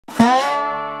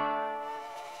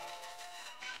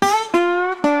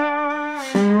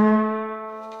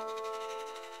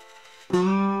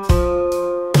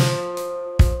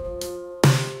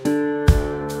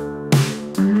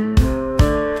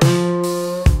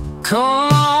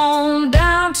Come on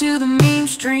down to the meme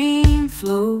stream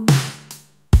flow,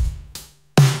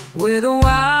 where the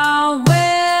wild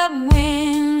web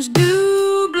winds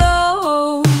do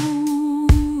blow.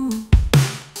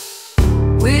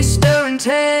 We're stirring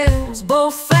tales,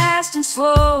 both fast and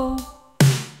slow.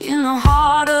 In the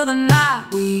heart of the night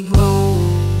we glow.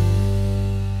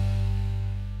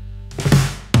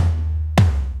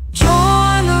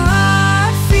 Join the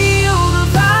ride, feel the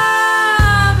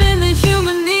vibe in the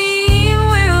human need.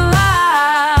 We're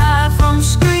live from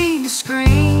screen to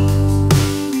screen.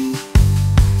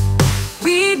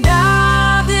 We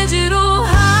dive digital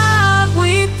hype,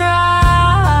 we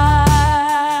thrive.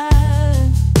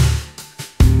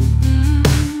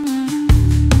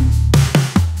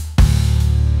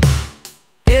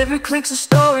 Every click's a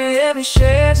story, every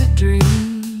share's a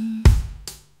dream.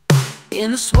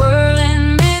 In the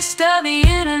swirling mist of the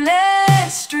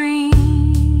internet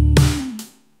stream,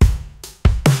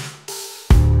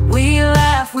 we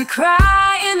laugh, we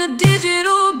cry in the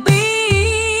digital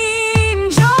beam.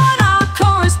 Join our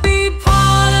chorus, be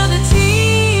part of the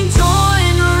team.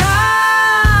 Join the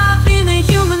ride in the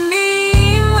human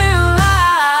meme. We're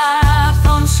live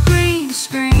from screen to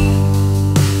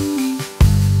screen.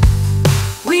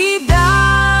 We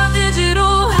dive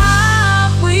digital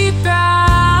hype, we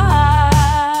thrive.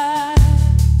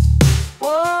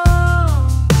 Whoa.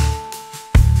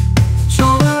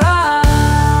 Join the ride.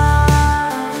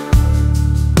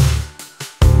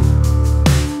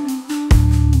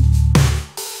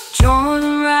 Join the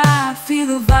ride, feel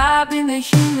the vibe in the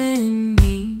human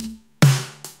meme.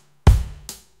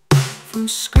 From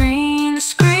screen to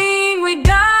screen we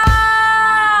dive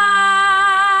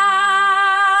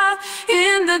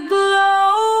in the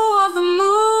glow of the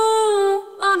moon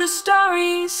under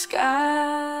starry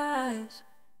skies.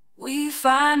 We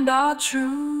find our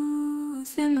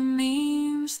truth in the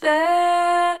memes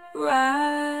that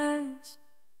rise.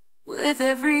 With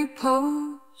every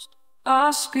post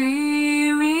our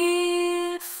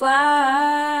spirit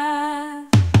flies.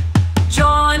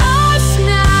 Join us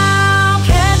now,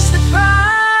 catch the prize.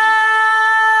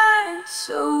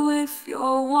 So if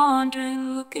you're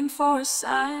wandering, looking for a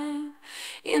sign,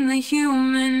 in the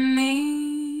human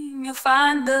meme you'll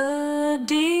find the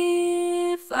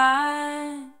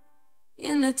divine.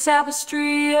 In the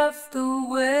tapestry of the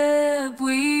web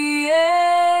we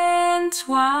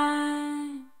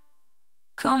entwine.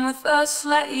 Come with us,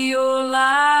 let your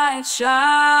light shine.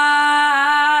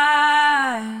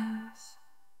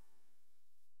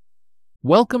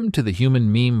 Welcome to the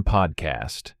Human Meme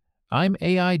Podcast. I'm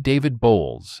AI David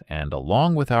Bowles, and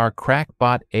along with our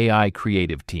Crackbot AI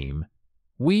creative team,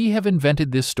 we have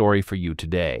invented this story for you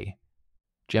today.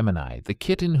 Gemini, the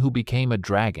kitten who became a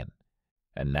dragon.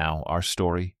 And now our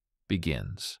story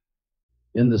begins.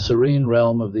 In the serene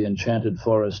realm of the enchanted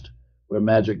forest, where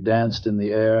magic danced in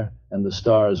the air and the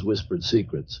stars whispered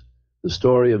secrets, the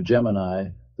story of Gemini,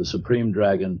 the supreme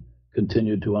dragon,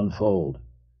 continued to unfold.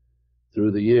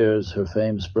 Through the years, her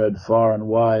fame spread far and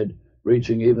wide,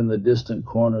 reaching even the distant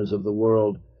corners of the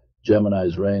world.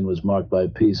 Gemini's reign was marked by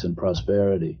peace and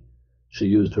prosperity. She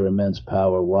used her immense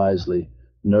power wisely,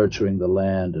 nurturing the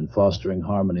land and fostering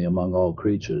harmony among all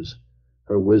creatures.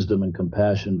 Her wisdom and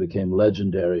compassion became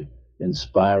legendary,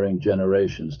 inspiring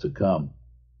generations to come.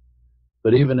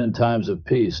 But even in times of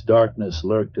peace, darkness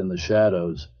lurked in the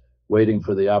shadows, waiting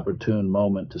for the opportune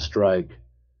moment to strike.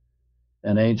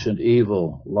 An ancient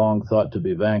evil, long thought to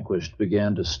be vanquished,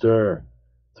 began to stir,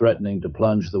 threatening to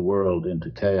plunge the world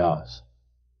into chaos.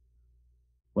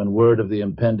 When word of the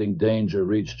impending danger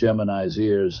reached Gemini's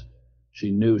ears,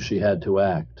 she knew she had to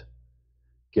act.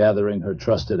 Gathering her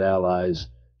trusted allies,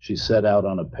 she set out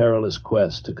on a perilous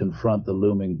quest to confront the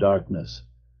looming darkness.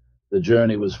 The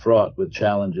journey was fraught with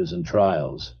challenges and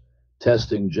trials,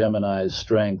 testing Gemini's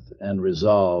strength and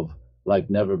resolve like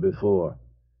never before.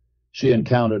 She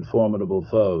encountered formidable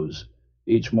foes,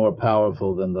 each more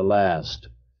powerful than the last.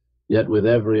 Yet with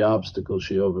every obstacle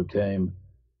she overcame,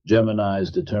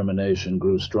 Gemini's determination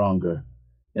grew stronger.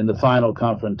 In the final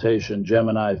confrontation,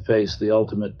 Gemini faced the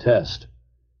ultimate test.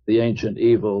 The ancient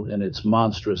evil, in its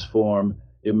monstrous form,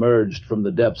 emerged from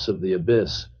the depths of the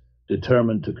abyss,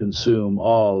 determined to consume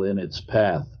all in its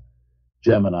path.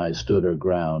 Gemini stood her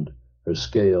ground, her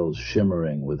scales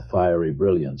shimmering with fiery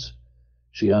brilliance.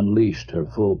 She unleashed her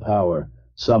full power,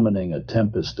 summoning a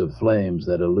tempest of flames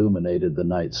that illuminated the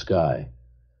night sky.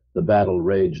 The battle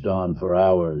raged on for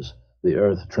hours, the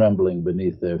earth trembling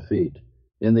beneath their feet.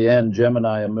 In the end,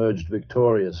 Gemini emerged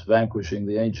victorious, vanquishing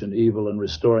the ancient evil and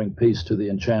restoring peace to the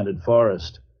enchanted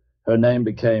forest. Her name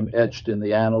became etched in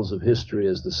the annals of history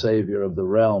as the savior of the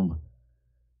realm.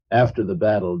 After the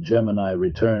battle, Gemini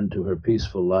returned to her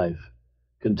peaceful life,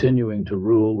 continuing to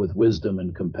rule with wisdom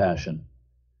and compassion.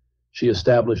 She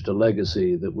established a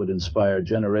legacy that would inspire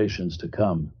generations to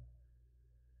come.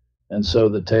 And so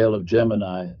the tale of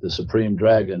Gemini, the supreme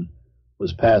dragon,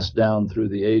 was passed down through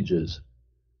the ages,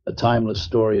 a timeless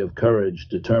story of courage,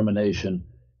 determination,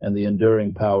 and the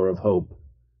enduring power of hope.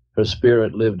 Her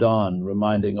spirit lived on,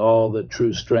 reminding all that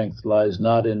true strength lies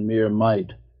not in mere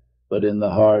might, but in the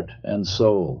heart and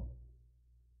soul.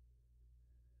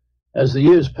 As the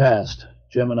years passed,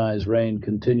 Gemini's reign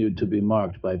continued to be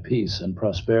marked by peace and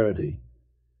prosperity.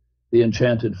 The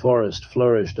enchanted forest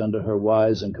flourished under her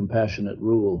wise and compassionate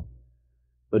rule.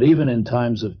 But even in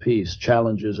times of peace,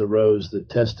 challenges arose that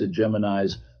tested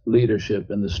Gemini's leadership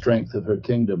and the strength of her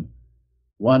kingdom.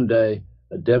 One day,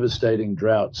 a devastating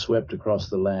drought swept across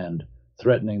the land,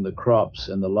 threatening the crops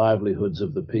and the livelihoods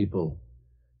of the people.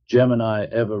 Gemini,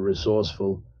 ever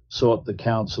resourceful, sought the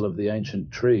counsel of the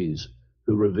ancient trees,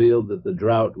 who revealed that the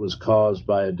drought was caused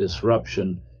by a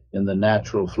disruption in the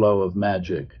natural flow of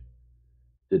magic.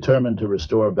 Determined to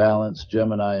restore balance,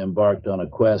 Gemini embarked on a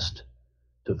quest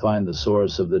to find the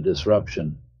source of the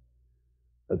disruption.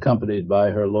 Accompanied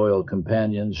by her loyal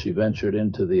companions, she ventured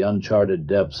into the uncharted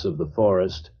depths of the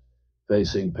forest,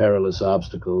 facing perilous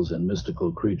obstacles and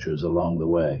mystical creatures along the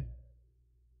way.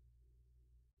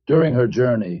 During her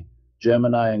journey,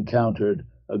 Gemini encountered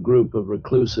a group of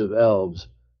reclusive elves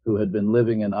who had been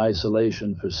living in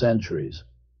isolation for centuries.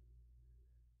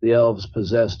 The elves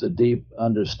possessed a deep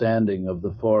understanding of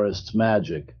the forest's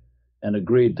magic and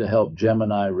agreed to help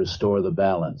Gemini restore the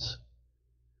balance.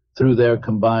 Through their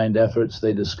combined efforts,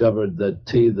 they discovered that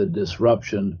the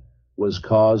disruption was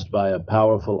caused by a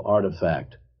powerful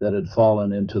artifact that had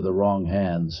fallen into the wrong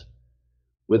hands.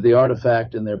 With the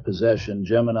artifact in their possession,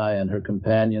 Gemini and her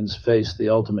companions faced the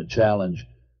ultimate challenge,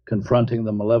 confronting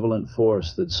the malevolent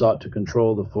force that sought to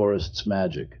control the forest's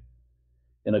magic.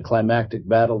 In a climactic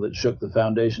battle that shook the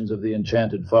foundations of the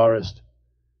enchanted forest,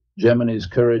 Gemini's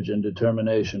courage and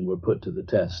determination were put to the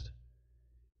test.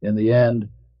 In the end,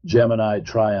 Gemini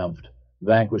triumphed,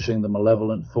 vanquishing the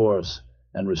malevolent force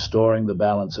and restoring the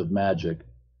balance of magic.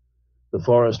 The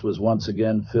forest was once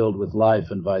again filled with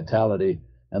life and vitality,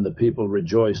 and the people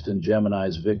rejoiced in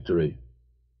Gemini's victory.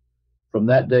 From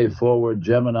that day forward,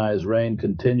 Gemini's reign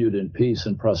continued in peace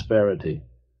and prosperity.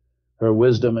 Her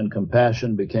wisdom and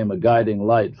compassion became a guiding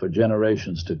light for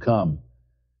generations to come,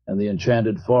 and the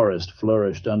enchanted forest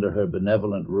flourished under her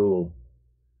benevolent rule.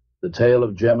 The tale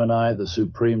of Gemini, the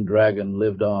supreme dragon,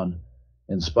 lived on,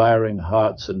 inspiring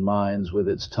hearts and minds with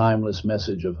its timeless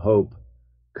message of hope,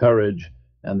 courage,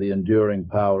 and the enduring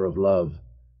power of love.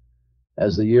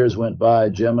 As the years went by,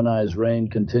 Gemini's reign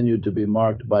continued to be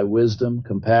marked by wisdom,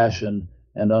 compassion,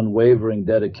 and unwavering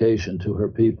dedication to her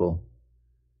people.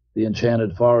 The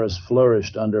enchanted forest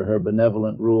flourished under her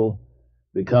benevolent rule,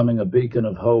 becoming a beacon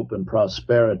of hope and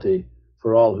prosperity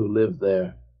for all who lived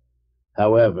there.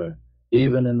 However,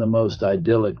 even in the most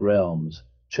idyllic realms,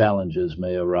 challenges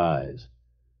may arise.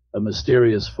 A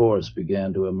mysterious force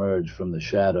began to emerge from the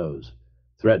shadows,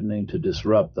 threatening to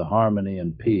disrupt the harmony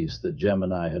and peace that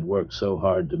Gemini had worked so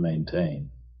hard to maintain.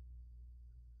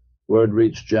 Word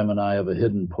reached Gemini of a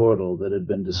hidden portal that had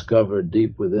been discovered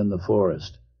deep within the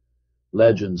forest.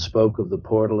 Legend spoke of the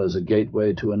portal as a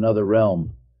gateway to another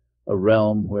realm, a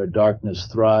realm where darkness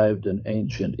thrived and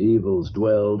ancient evils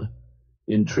dwelled.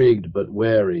 Intrigued but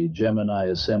wary, Gemini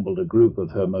assembled a group of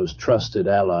her most trusted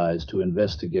allies to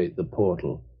investigate the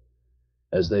portal.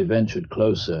 As they ventured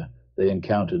closer, they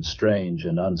encountered strange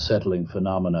and unsettling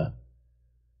phenomena.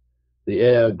 The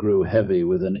air grew heavy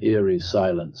with an eerie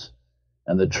silence,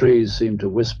 and the trees seemed to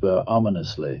whisper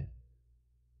ominously.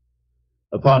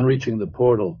 Upon reaching the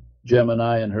portal,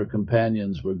 Gemini and her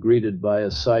companions were greeted by a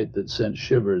sight that sent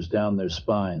shivers down their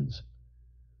spines.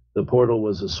 The portal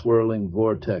was a swirling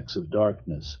vortex of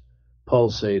darkness,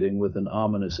 pulsating with an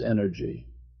ominous energy.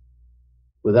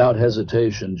 Without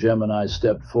hesitation, Gemini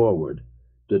stepped forward,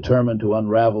 determined to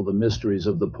unravel the mysteries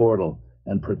of the portal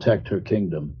and protect her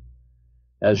kingdom.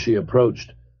 As she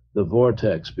approached, the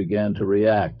vortex began to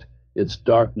react, its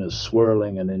darkness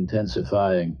swirling and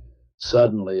intensifying.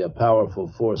 Suddenly, a powerful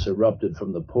force erupted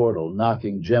from the portal,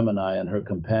 knocking Gemini and her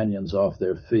companions off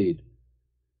their feet.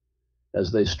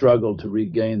 As they struggled to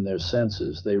regain their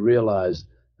senses, they realized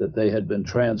that they had been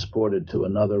transported to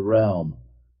another realm,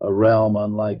 a realm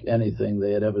unlike anything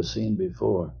they had ever seen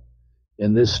before.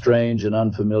 In this strange and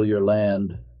unfamiliar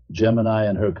land, Gemini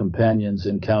and her companions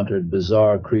encountered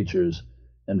bizarre creatures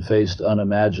and faced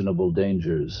unimaginable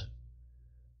dangers.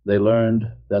 They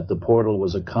learned that the portal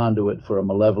was a conduit for a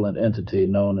malevolent entity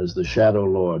known as the Shadow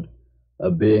Lord,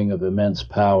 a being of immense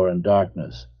power and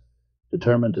darkness.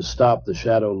 Determined to stop the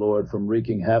Shadow Lord from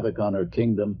wreaking havoc on her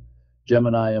kingdom,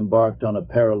 Gemini embarked on a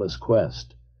perilous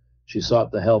quest. She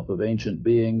sought the help of ancient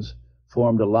beings,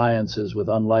 formed alliances with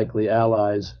unlikely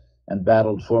allies, and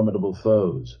battled formidable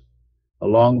foes.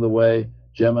 Along the way,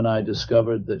 Gemini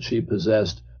discovered that she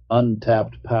possessed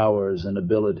untapped powers and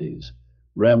abilities,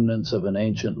 remnants of an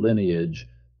ancient lineage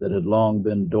that had long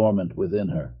been dormant within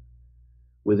her.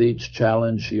 With each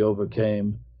challenge she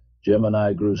overcame,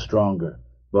 Gemini grew stronger,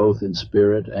 both in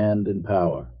spirit and in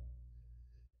power.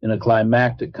 In a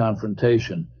climactic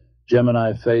confrontation,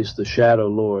 Gemini faced the Shadow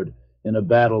Lord in a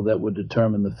battle that would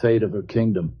determine the fate of her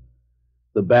kingdom.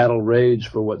 The battle raged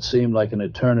for what seemed like an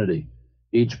eternity,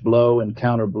 each blow and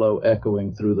counterblow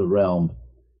echoing through the realm.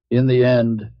 In the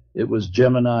end, it was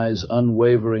Gemini's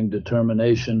unwavering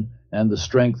determination and the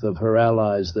strength of her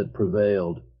allies that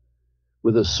prevailed.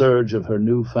 With a surge of her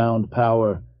newfound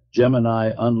power,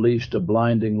 Gemini unleashed a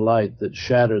blinding light that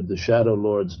shattered the Shadow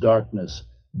Lord's darkness,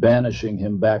 banishing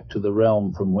him back to the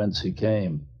realm from whence he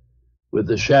came. With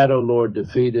the Shadow Lord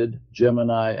defeated,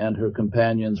 Gemini and her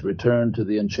companions returned to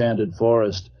the enchanted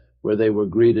forest, where they were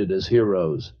greeted as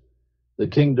heroes. The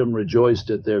kingdom rejoiced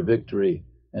at their victory,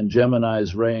 and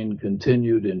Gemini's reign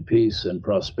continued in peace and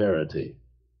prosperity.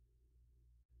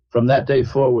 From that day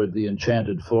forward, the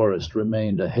enchanted forest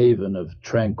remained a haven of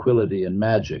tranquility and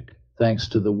magic, thanks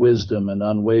to the wisdom and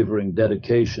unwavering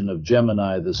dedication of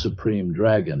Gemini, the supreme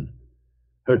dragon.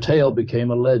 Her tale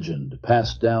became a legend,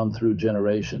 passed down through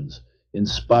generations,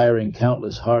 inspiring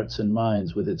countless hearts and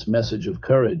minds with its message of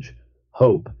courage,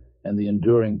 hope, and the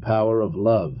enduring power of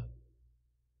love.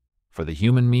 For the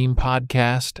Human Meme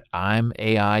Podcast, I'm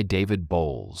AI David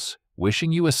Bowles,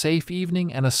 wishing you a safe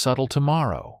evening and a subtle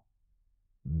tomorrow.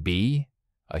 Be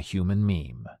a human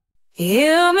meme.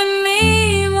 Human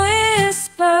meme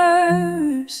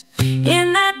whispers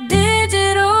in that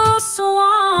digital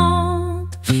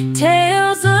swamp,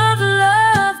 tales of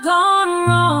love gone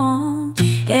wrong,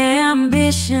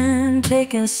 ambition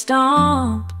taking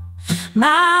stomp.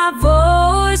 My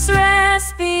voice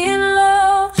raspy and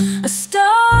low, a story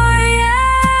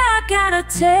I gotta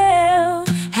tell,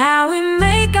 how we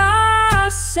make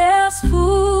ourselves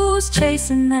fools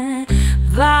chasing that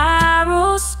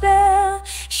viral spell.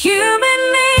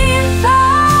 Human Meme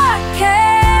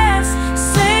Podcast,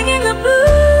 singing the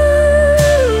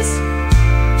blues,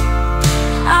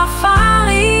 our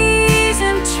follies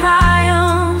and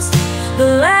triumphs, the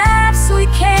laughs we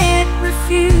can't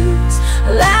refuse,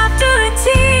 laughter and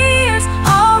tears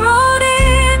all rolled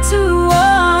into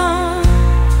one.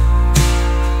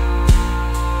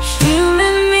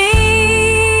 Human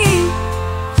Meme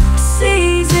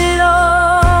sees it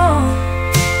all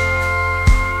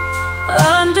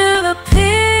under the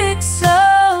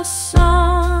pixel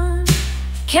sun.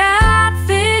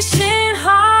 Catfishing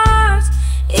hearts,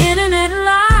 internet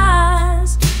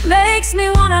lies, makes me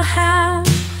wanna have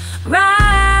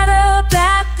right up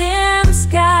at them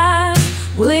skies.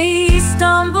 We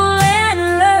stumble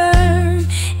and learn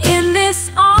in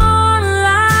this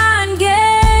online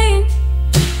game.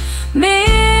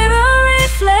 Mirror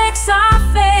reflects our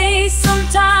face,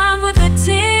 sometimes with a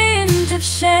tinge of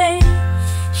shame.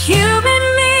 Human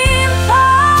Meme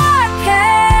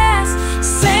Podcast,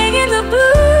 singing the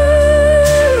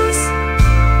blues,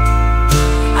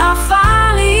 our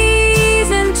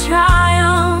follies and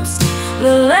triumphs,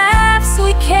 the laughs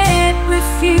we can't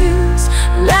refuse,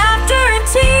 laughter and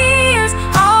tears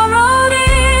all rolled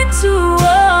into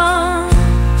one.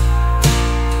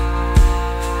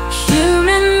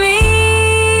 Human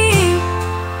Meme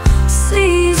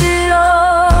sees it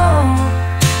all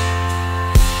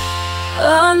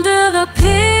under the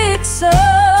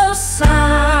pixel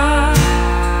sun.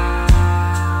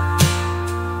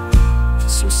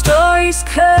 Some stories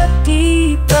cut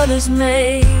deep, others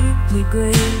make me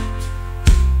grieve.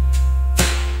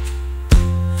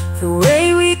 The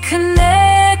way we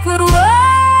connect with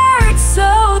words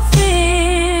so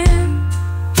thin,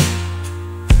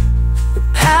 the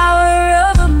power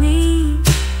of a meme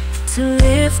to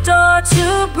lift or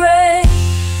to break.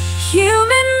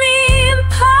 Human Meme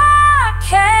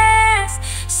Podcast,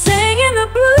 singing the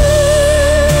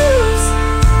blues,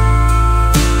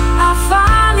 our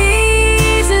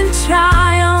follies and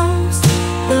triumphs,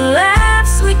 the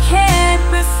laughs we can't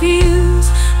refuse.